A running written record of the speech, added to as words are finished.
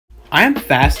I am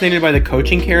fascinated by the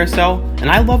coaching carousel,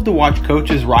 and I love to watch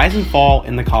coaches rise and fall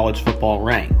in the college football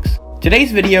ranks.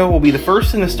 Today's video will be the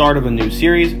first in the start of a new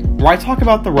series where I talk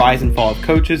about the rise and fall of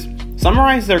coaches,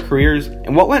 summarize their careers,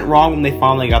 and what went wrong when they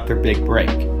finally got their big break.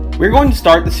 We're going to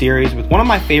start the series with one of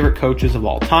my favorite coaches of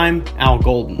all time, Al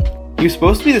Golden. He was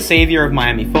supposed to be the savior of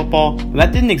Miami football, but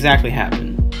that didn't exactly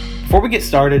happen. Before we get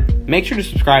started, make sure to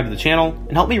subscribe to the channel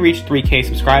and help me reach 3K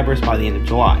subscribers by the end of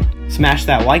July. Smash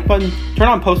that like button, turn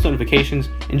on post notifications,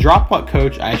 and drop what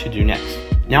coach I should do next.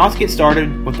 Now let's get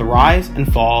started with the rise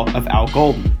and fall of Al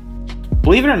Golden.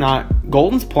 Believe it or not,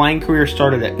 Golden's playing career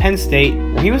started at Penn State,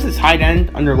 where he was the tight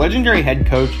end under legendary head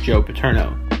coach Joe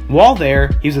Paterno. While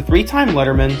there, he was a 3-time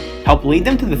Letterman, helped lead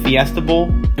them to the Fiesta Bowl,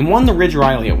 and won the Ridge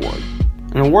Riley Award,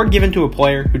 an award given to a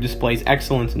player who displays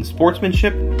excellence in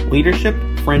sportsmanship, leadership,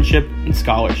 friendship, and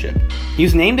scholarship. He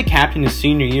was named a captain his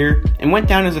senior year and went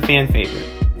down as a fan favorite.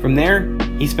 From there,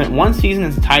 he spent one season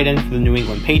as a tight end for the New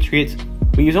England Patriots,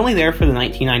 but he was only there for the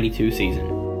 1992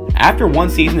 season. After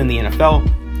one season in the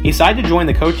NFL, he decided to join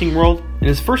the coaching world, and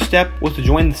his first step was to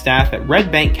join the staff at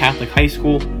Red Bank Catholic High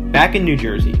School back in New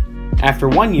Jersey. After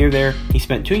 1 year there, he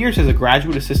spent 2 years as a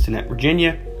graduate assistant at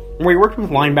Virginia, where he worked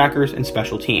with linebackers and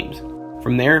special teams.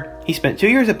 From there, he spent 2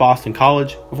 years at Boston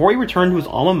College before he returned to his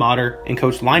alma mater and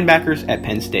coached linebackers at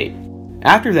Penn State.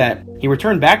 After that, he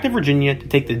returned back to Virginia to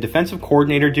take the defensive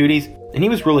coordinator duties, and he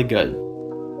was really good.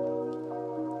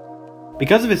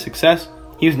 Because of his success,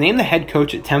 he was named the head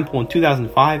coach at Temple in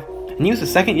 2005, and he was the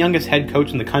second youngest head coach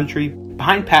in the country,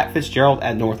 behind Pat Fitzgerald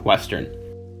at Northwestern.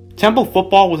 Temple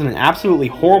football was in an absolutely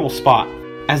horrible spot,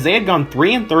 as they had gone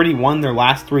 3-31 their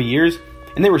last 3 years,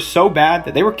 and they were so bad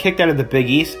that they were kicked out of the Big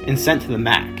East and sent to the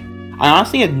MAC. I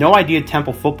honestly had no idea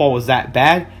Temple football was that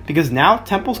bad, because now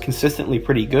Temple's consistently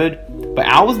pretty good, but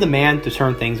Al was the man to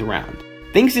turn things around.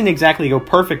 Things didn't exactly go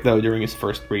perfect though during his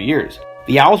first 3 years.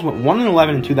 The Owls went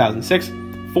 1-11 in 2006,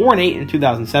 4-8 in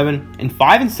 2007, and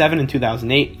 5-7 in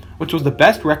 2008, which was the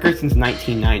best record since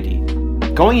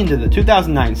 1990. Going into the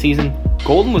 2009 season,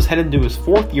 Golden was headed to his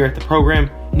 4th year at the program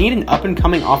and needed an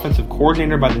up-and-coming offensive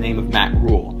coordinator by the name of Matt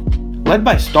Rule. Led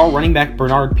by star running back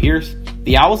Bernard Pierce,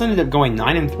 the Owls ended up going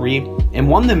 9-3 and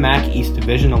won the MAC East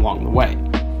Division along the way.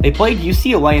 They played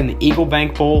UCLA in the Eagle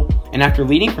Bank Bowl, and after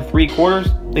leading for 3 quarters,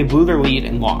 they blew their lead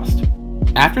and lost.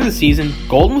 After the season,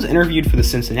 Golden was interviewed for the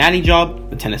Cincinnati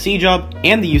job, the Tennessee job,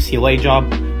 and the UCLA job,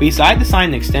 but he decided to sign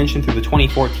an extension through the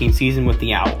 2014 season with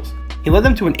the Owls. He led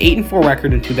them to an 8-4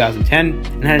 record in 2010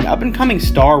 and had an up-and-coming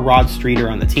star Rod Streeter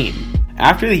on the team.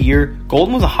 After the year,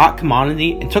 Golden was a hot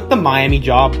commodity and took the Miami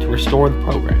job to restore the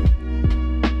program.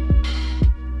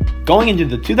 Going into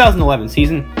the 2011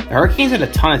 season, the Hurricanes had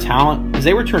a ton of talent as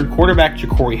they returned quarterback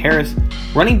Ja'Cory Harris,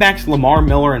 running backs Lamar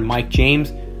Miller and Mike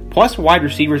James, plus wide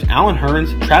receivers Allen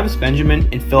Hurns, Travis Benjamin,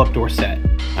 and Philip Dorsett.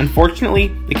 Unfortunately,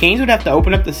 the Canes would have to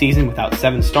open up the season without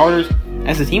 7 starters,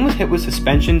 as the team was hit with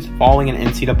suspensions following an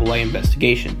NCAA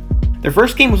investigation. Their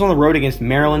first game was on the road against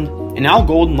Maryland, and Al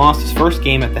Golden lost his first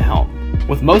game at the helm.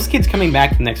 With most kids coming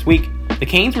back the next week, the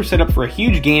Canes were set up for a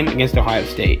huge game against Ohio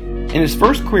State. In his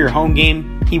first career home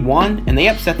game, he won and they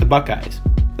upset the Buckeyes.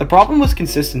 The problem was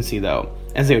consistency though,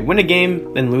 as they would win a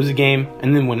game, then lose a game,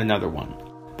 and then win another one.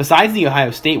 Besides the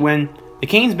Ohio State win, the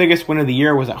Canes' biggest win of the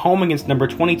year was at home against number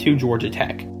 22 Georgia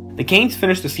Tech. The Canes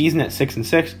finished the season at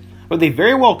 6-6, but they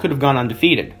very well could have gone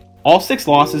undefeated. All 6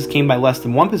 losses came by less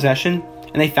than 1 possession,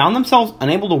 and they found themselves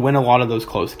unable to win a lot of those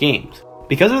close games.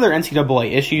 Because of their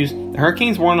NCAA issues, the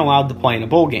Hurricanes weren't allowed to play in a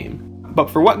bowl game. But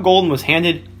for what Golden was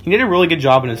handed, he did a really good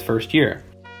job in his first year,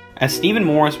 as Stephen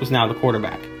Morris was now the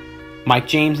quarterback. Mike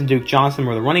James and Duke Johnson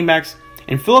were the running backs,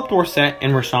 and Philip Dorsett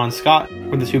and Rashawn Scott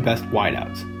were the 2 best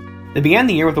wideouts. They began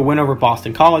the year with a win over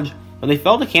Boston College, but they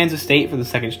fell to Kansas State for the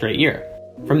 2nd straight year.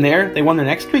 From there, they won the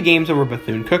next 3 games over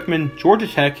Bethune-Cookman, Georgia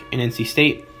Tech, and NC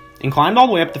State, and climbed all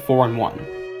the way up to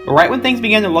 4-1. But right when things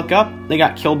began to look up, they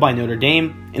got killed by Notre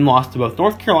Dame and lost to both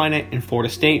North Carolina and Florida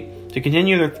State to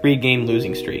continue their 3-game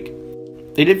losing streak.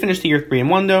 They did finish the year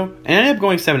 3-1 though, and ended up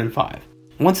going 7-5.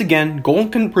 Once again, Golden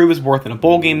couldn't prove his worth in a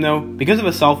bowl game though, because of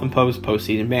a self-imposed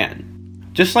postseason ban.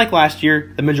 Just like last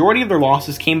year, the majority of their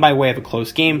losses came by way of a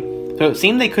close game, so it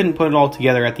seemed they couldn't put it all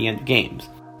together at the end of games.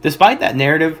 Despite that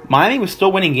narrative, Miami was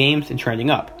still winning games and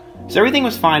trending up, so everything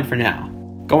was fine for now.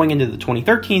 Going into the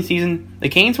 2013 season, the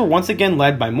Canes were once again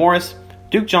led by Morris,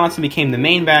 Duke Johnson became the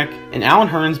main back, and Allen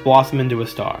Hurns blossomed into a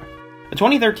star. The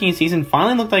 2013 season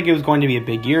finally looked like it was going to be a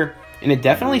big year, and it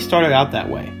definitely started out that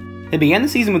way. They began the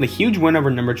season with a huge win over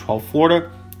number 12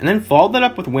 Florida, and then followed that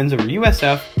up with wins over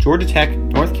USF, Georgia Tech,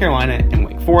 North Carolina, and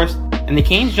Wake Forest, and the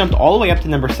Canes jumped all the way up to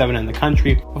number 7 in the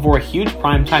country before a huge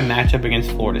primetime matchup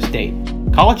against Florida State.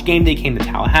 College game day came to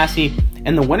Tallahassee,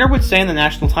 and the winner would stay in the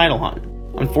national title hunt.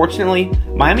 Unfortunately,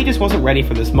 Miami just wasn't ready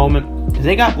for this moment, as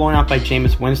they got blown out by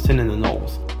Jameis Winston and the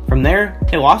Noles. From there,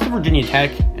 they lost to Virginia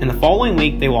Tech, and the following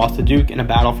week they lost to Duke in a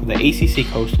battle for the ACC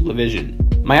Coastal Division.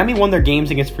 Miami won their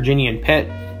games against Virginia and Pitt,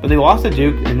 but they lost to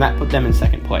Duke, and that put them in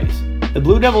second place. The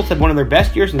Blue Devils had one of their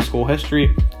best years in school history,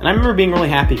 and I remember being really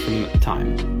happy for them at the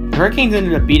time. The Hurricanes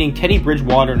ended up beating Teddy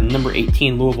Bridgewater and the number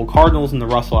 18 Louisville Cardinals in the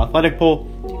Russell Athletic Bowl,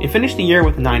 and finished the year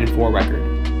with a 9-4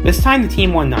 record. This time the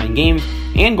team won 9 games,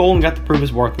 and Golden got to prove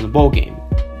his worth in the bowl game.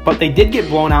 But they did get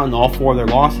blown out in all 4 of their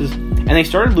losses, and they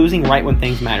started losing right when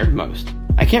things mattered most.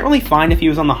 I can't really find if he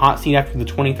was on the hot seat after the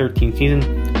 2013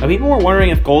 season, but people were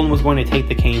wondering if Golden was going to take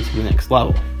the Canes to the next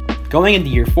level. Going into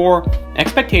year 4,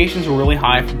 expectations were really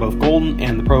high for both Golden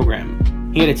and the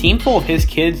program. He had a team full of his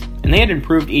kids, and they had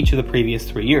improved each of the previous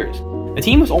 3 years. The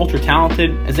team was ultra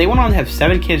talented, as they went on to have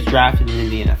 7 kids drafted into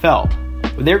the NFL,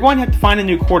 but they were going to have to find a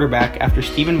new quarterback after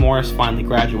Stephen Morris finally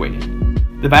graduated.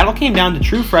 The battle came down to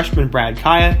true freshman Brad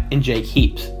Kaya and Jake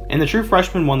Heaps, and the true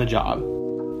freshman won the job.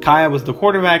 Kaya was the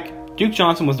quarterback, Duke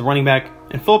Johnson was the running back,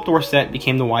 and Philip Dorsett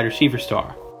became the wide receiver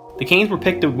star. The Canes were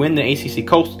picked to win the ACC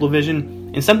Coastal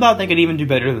Division, and some thought they could even do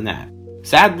better than that.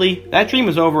 Sadly, that dream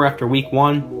was over after week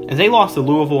 1, as they lost to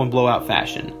Louisville in blowout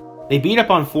fashion. They beat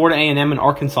up on Florida A&M and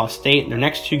Arkansas State in their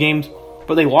next 2 games,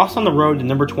 but they lost on the road to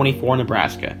number 24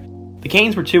 Nebraska. The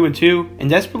Canes were 2-2 and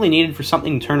desperately needed for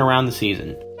something to turn around the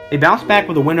season. They bounced back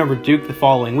with a win over Duke the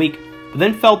following week, but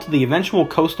then fell to the eventual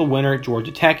Coastal winner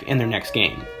Georgia Tech in their next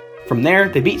game. From there,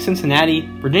 they beat Cincinnati,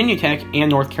 Virginia Tech, and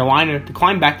North Carolina to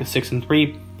climb back to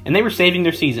 6-3, and they were saving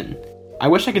their season. I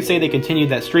wish I could say they continued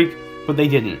that streak, but they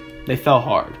didn't. They fell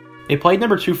hard. They played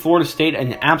number 2 Florida State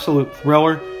in an absolute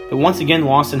thriller, but once again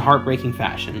lost in heartbreaking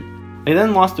fashion. They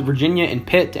then lost to Virginia and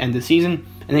Pitt to end the season,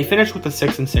 and they finished with a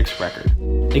 6-6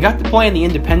 record. They got to play in the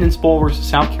Independence Bowl versus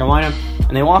South Carolina,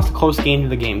 and they lost a close game to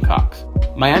the Gamecocks.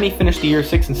 Miami finished the year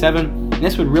 6-7, and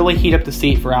this would really heat up the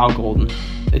seat for Al Golden.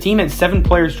 The team had 7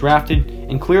 players drafted,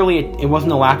 and clearly it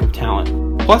wasn't a lack of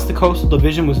talent. Plus, the Coastal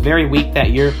Division was very weak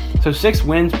that year, so 6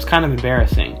 wins was kind of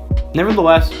embarrassing.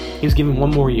 Nevertheless, he was given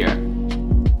 1 more year.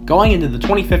 Going into the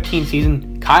 2015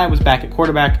 season, Kaya was back at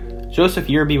quarterback, Joseph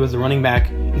Yerby was the running back,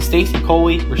 and Stacy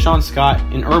Coley, Rashawn Scott,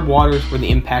 and Herb Waters were the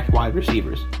impact wide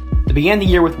receivers. They began the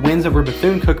year with wins over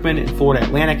Bethune-Cookman and Florida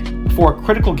Atlantic before a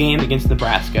critical game against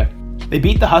Nebraska. They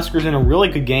beat the Huskers in a really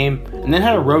good game, and then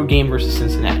had a road game versus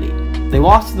Cincinnati. They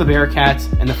lost to the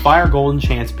Bearcats, and the Fire Golden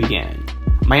chants began.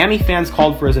 Miami fans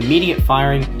called for his immediate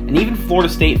firing, and even Florida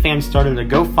State fans started a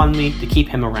GoFundMe to keep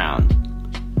him around.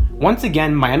 Once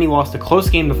again, Miami lost a close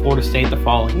game to Florida State the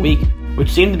following week,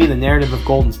 which seemed to be the narrative of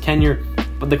Golden's tenure,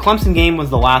 but the Clemson game was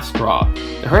the last straw.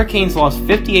 The Hurricanes lost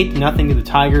 58-0 to the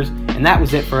Tigers, and that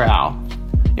was it for Al.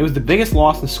 It was the biggest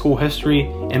loss in school history,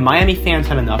 and Miami fans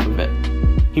had enough of it.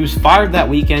 He was fired that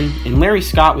weekend, and Larry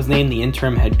Scott was named the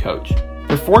interim head coach.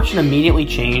 Their fortune immediately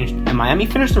changed, and Miami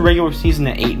finished the regular season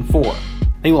at 8-4.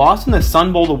 They lost in the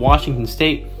Sun Bowl to Washington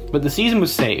State, but the season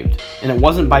was saved, and it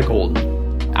wasn't by Golden.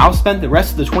 Al spent the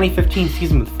rest of the 2015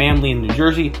 season with family in New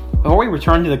Jersey before he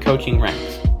returned to the coaching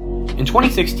ranks. In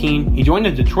 2016, he joined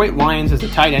the Detroit Lions as the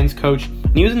tight ends coach,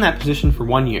 and he was in that position for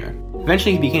 1 year.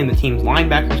 Eventually, he became the team's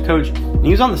linebackers coach, and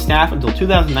he was on the staff until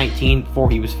 2019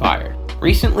 before he was fired.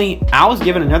 Recently, Al was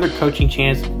given another coaching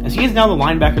chance, as he is now the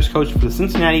linebackers coach for the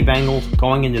Cincinnati Bengals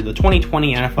going into the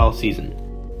 2020 NFL season.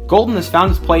 Golden has found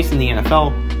his place in the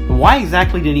NFL, but why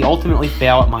exactly did he ultimately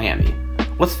fail at Miami?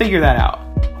 Let's figure that out.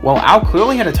 Well, Al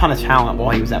clearly had a ton of talent while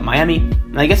he was at Miami,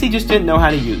 and I guess he just didn't know how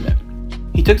to use it.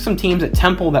 He took some teams at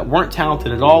Temple that weren't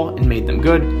talented at all and made them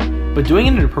good, but doing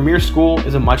it at a premier school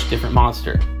is a much different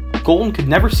monster. Golden could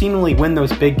never seemingly win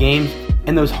those big games,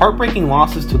 and those heartbreaking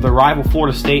losses to their rival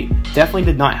Florida State definitely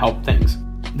did not help things.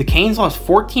 The Canes lost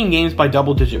 14 games by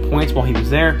double-digit points while he was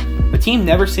there, the team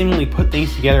never seemingly put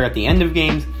things together at the end of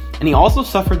games, and he also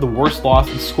suffered the worst loss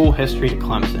in school history to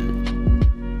Clemson,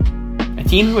 a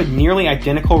team who had nearly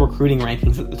identical recruiting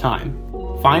rankings at the time.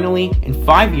 Finally, in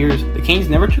 5 years, the Canes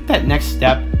never took that next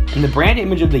step, and the brand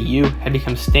image of the U had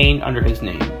become stained under his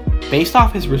name. Based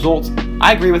off his results,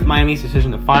 I agree with Miami's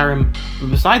decision to fire him,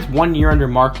 but besides 1 year under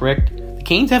Mark Richt, the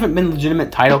Canes haven't been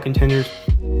legitimate title contenders,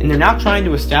 and they're now trying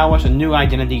to establish a new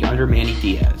identity under Manny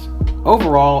Diaz.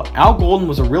 Overall, Al Golden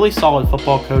was a really solid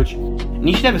football coach, and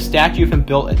he should have a statue of him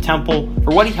built at Temple for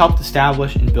what he helped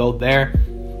establish and build there,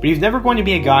 but he's never going to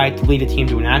be a guy to lead a team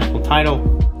to a national title,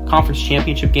 conference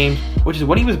championship games, which is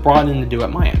what he was brought in to do at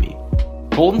Miami.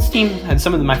 Golden's team had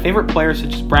some of my favorite players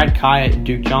such as Brad Kaya and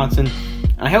Duke Johnson,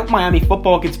 and I hope Miami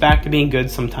football gets back to being good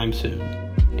sometime soon.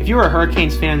 If you are a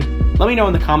Hurricanes fan, let me know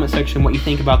in the comment section what you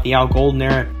think about the Al Golden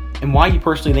era and why you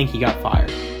personally think he got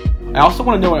fired. I also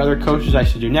want to know what other coaches I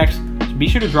should do next, so be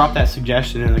sure to drop that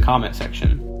suggestion in the comment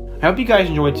section. I hope you guys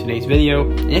enjoyed today's video,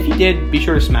 and if you did, be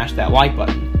sure to smash that like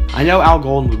button. I know Al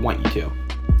Golden would want you to.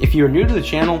 If you are new to the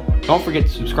channel, don't forget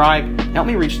to subscribe and help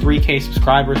me reach 3K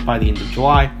subscribers by the end of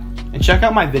July, and check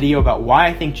out my video about why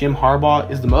I think Jim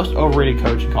Harbaugh is the most overrated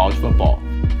coach in college football.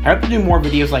 I hope to do more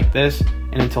videos like this,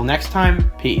 and until next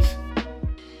time, peace.